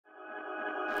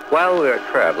While we are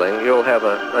traveling, you'll have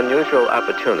an unusual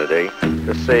opportunity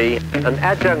to see an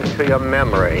adjunct to your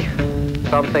memory,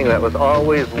 something that was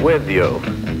always with you.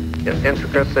 Its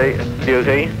intricacy, its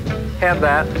beauty, have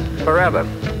that forever.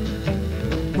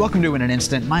 Welcome to In an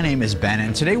Instant. My name is Ben,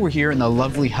 and today we're here in the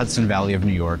lovely Hudson Valley of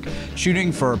New York,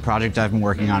 shooting for a project I've been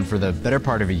working on for the better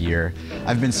part of a year.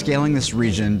 I've been scaling this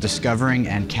region, discovering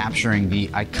and capturing the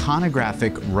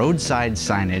iconographic roadside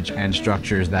signage and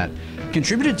structures that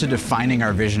contributed to defining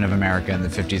our vision of America in the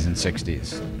 50s and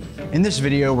 60s. In this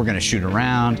video, we're going to shoot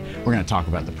around, we're going to talk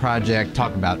about the project,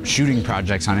 talk about shooting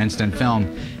projects on instant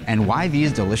film, and why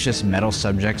these delicious metal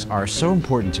subjects are so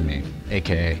important to me,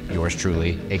 aka yours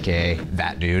truly, aka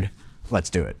that dude. Let's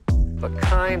do it. The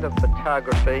kind of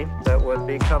photography that would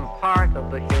become part of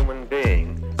the human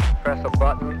being. Press a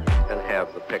button and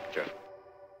have the picture.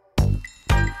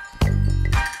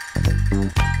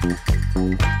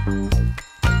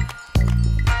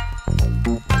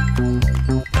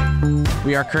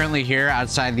 We are currently here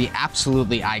outside the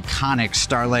absolutely iconic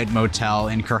Starlight Motel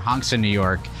in Hudson, New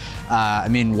York. I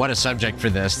mean, what a subject for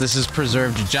this. This is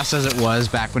preserved just as it was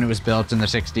back when it was built in the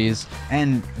 60s.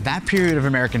 And that period of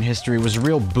American history was a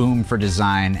real boom for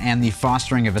design and the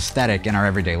fostering of aesthetic in our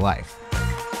everyday life.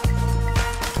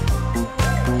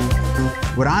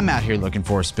 What I'm out here looking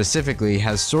for specifically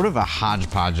has sort of a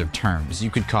hodgepodge of terms. You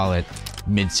could call it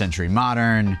mid-century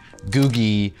modern,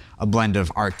 googie, a blend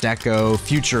of Art Deco,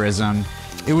 futurism.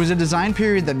 It was a design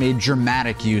period that made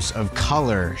dramatic use of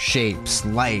color, shapes,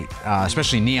 light,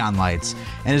 especially neon lights,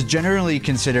 and is generally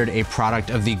considered a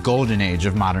product of the golden age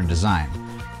of modern design.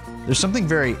 There's something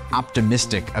very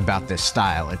optimistic about this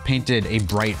style. It painted a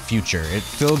bright future. It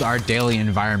filled our daily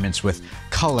environments with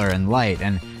color and light,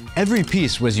 and every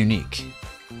piece was unique.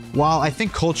 While I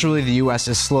think culturally the US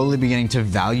is slowly beginning to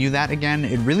value that again,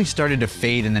 it really started to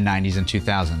fade in the 90s and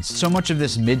 2000s. So much of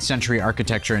this mid-century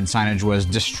architecture and signage was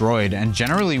destroyed, and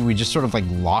generally we just sort of like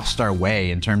lost our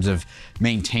way in terms of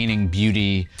maintaining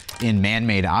beauty in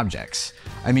man-made objects.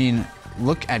 I mean,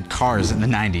 look at cars in the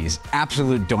 90s,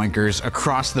 absolute doinkers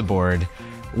across the board,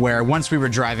 where once we were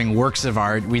driving works of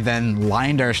art, we then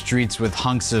lined our streets with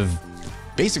hunks of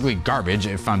basically garbage,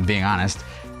 if I'm being honest.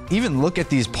 Even look at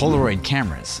these Polaroid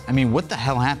cameras. I mean, what the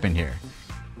hell happened here?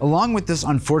 Along with this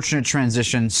unfortunate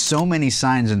transition, so many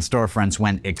signs and storefronts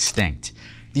went extinct.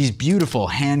 These beautiful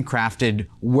handcrafted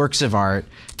works of art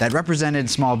that represented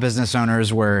small business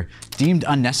owners were deemed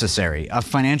unnecessary, a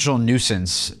financial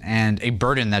nuisance, and a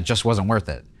burden that just wasn't worth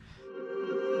it.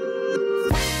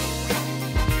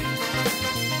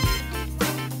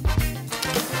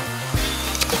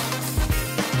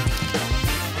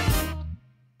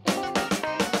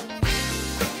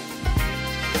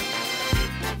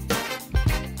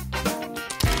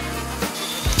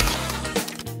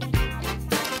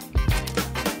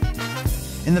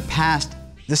 In the past,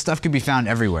 this stuff could be found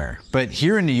everywhere, but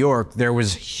here in New York, there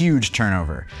was huge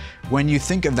turnover. When you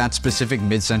think of that specific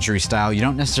mid-century style, you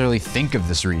don't necessarily think of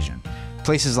this region.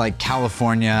 Places like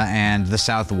California and the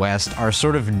Southwest are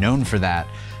sort of known for that,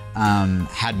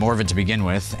 had more of it to begin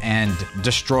with, and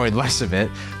destroyed less of it.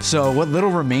 So what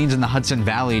little remains in the Hudson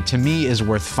Valley, to me, is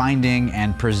worth finding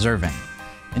and preserving.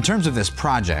 In terms of this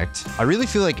project, I really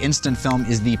feel like instant film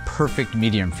is the perfect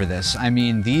medium for this. I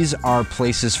mean, these are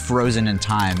places frozen in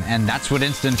time, and that's what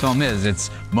instant film is.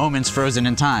 It's moments frozen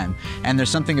in time. And there's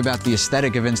something about the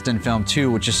aesthetic of instant film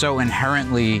too, which is so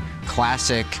inherently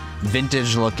classic,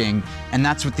 vintage looking, and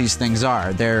that's what these things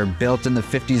are. They're built in the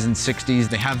 50s and 60s.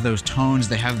 They have those tones,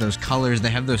 they have those colors, they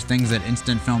have those things that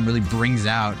instant film really brings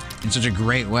out in such a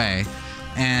great way.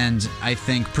 And I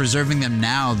think preserving them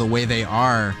now the way they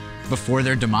are before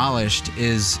they're demolished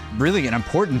is really an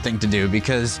important thing to do,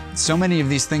 because so many of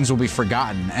these things will be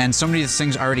forgotten, and so many of these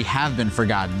things already have been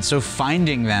forgotten. So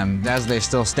finding them as they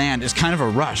still stand is kind of a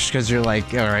rush, because you're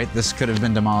like, all right, this could have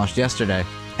been demolished yesterday.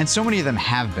 And so many of them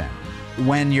have been.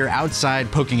 When you're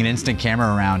outside poking an instant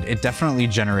camera around, it definitely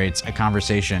generates a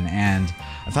conversation, and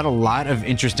I've had a lot of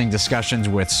interesting discussions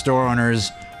with store owners,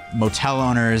 motel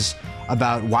owners,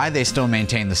 about why they still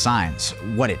maintain the signs,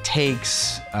 what it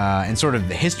takes, and sort of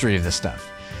the history of this stuff.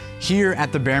 Here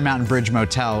at the Bear Mountain Bridge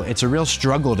Motel, it's a real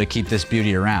struggle to keep this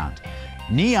beauty around.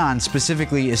 Neon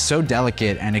specifically is so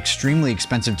delicate and extremely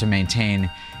expensive to maintain.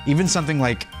 Even something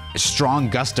like a strong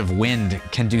gust of wind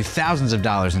can do thousands of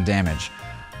dollars in damage.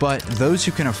 But those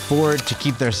who can afford to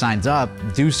keep their signs up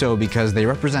do so because they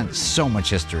represent so much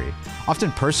history,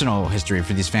 often personal history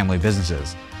for these family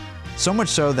businesses. So much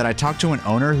so that I talked to an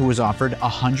owner who was offered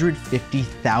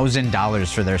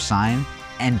 $150,000 for their sign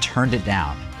and turned it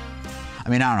down. I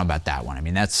mean, I don't know about that one. I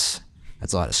mean, that's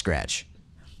a lot of scratch.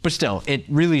 But still, it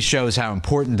really shows how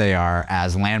important they are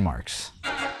as landmarks.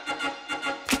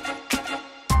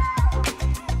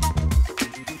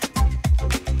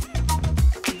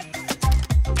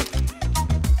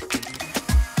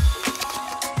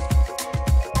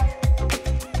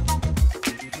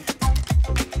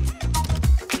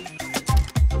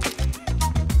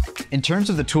 In terms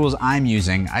of the tools I'm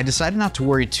using, I decided not to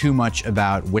worry too much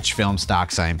about which film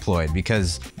stocks I employed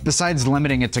because besides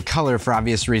limiting it to color for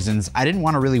obvious reasons, I didn't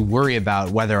want to really worry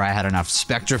about whether I had enough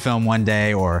Spectrafilm one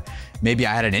day or maybe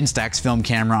I had an Instax film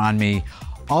camera on me.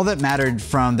 All that mattered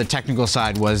from the technical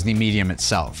side was the medium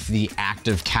itself, the act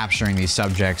of capturing these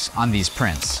subjects on these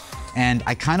prints. And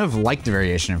I kind of like the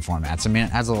variation in formats. I mean,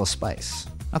 it adds a little spice.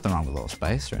 Nothing wrong with a little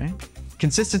spice, right?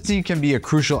 Consistency can be a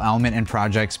crucial element in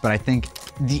projects, but I think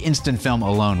the instant film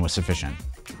alone was sufficient.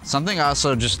 Something I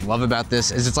also just love about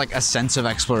this is it's like a sense of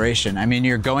exploration. I mean,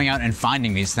 you're going out and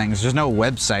finding these things. There's no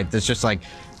website that's just like,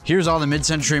 here's all the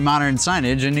mid-century modern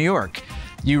signage in New York.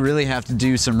 You really have to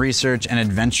do some research and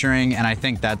adventuring, and I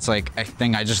think that's like a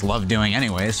thing I just love doing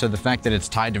anyway. So the fact that it's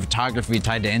tied to photography,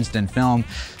 tied to instant film,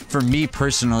 for me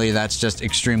personally, that's just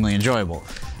extremely enjoyable.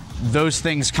 Those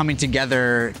things coming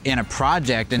together in a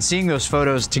project and seeing those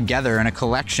photos together in a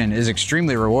collection is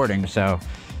extremely rewarding. So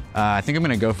I think I'm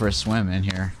gonna go for a swim in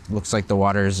here. Looks like the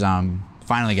water's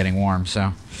finally getting warm,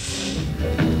 so.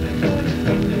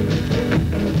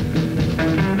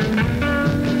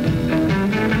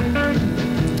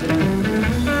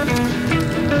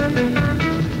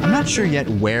 I'm not sure yet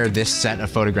where this set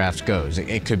of photographs goes.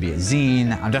 It could be a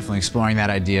zine. I'm definitely exploring that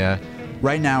idea.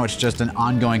 Right now, it's just an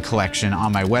ongoing collection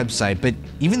on my website, but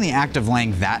even the act of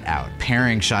laying that out,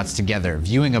 pairing shots together,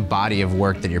 viewing a body of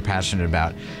work that you're passionate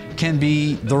about, can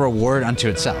be the reward unto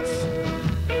itself.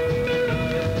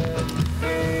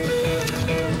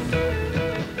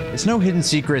 It's no hidden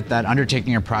secret that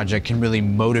undertaking a project can really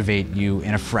motivate you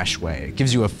in a fresh way. It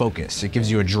gives you a focus, it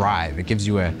gives you a drive, it gives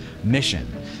you a mission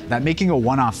that making a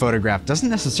one-off photograph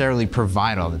doesn't necessarily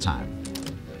provide all the time.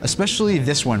 Especially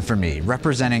this one for me,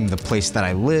 representing the place that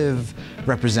I live,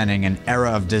 representing an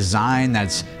era of design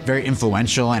that's very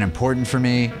influential and important for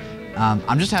me.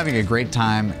 I'm just having a great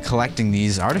time collecting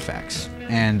these artifacts.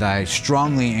 And I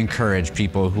strongly encourage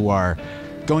people who are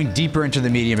going deeper into the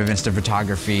medium of instant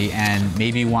photography and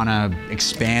maybe want to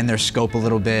expand their scope a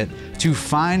little bit to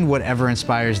find whatever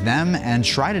inspires them and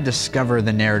try to discover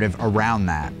the narrative around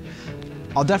that.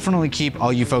 I'll definitely keep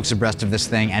all you folks abreast of this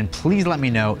thing, and please let me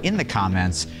know in the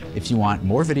comments if you want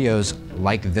more videos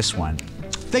like this one.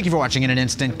 Thank you for watching in an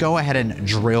instant. Go ahead and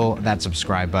drill that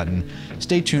subscribe button.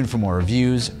 Stay tuned for more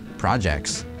reviews,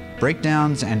 projects,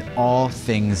 breakdowns, and all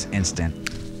things instant.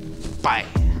 Bye.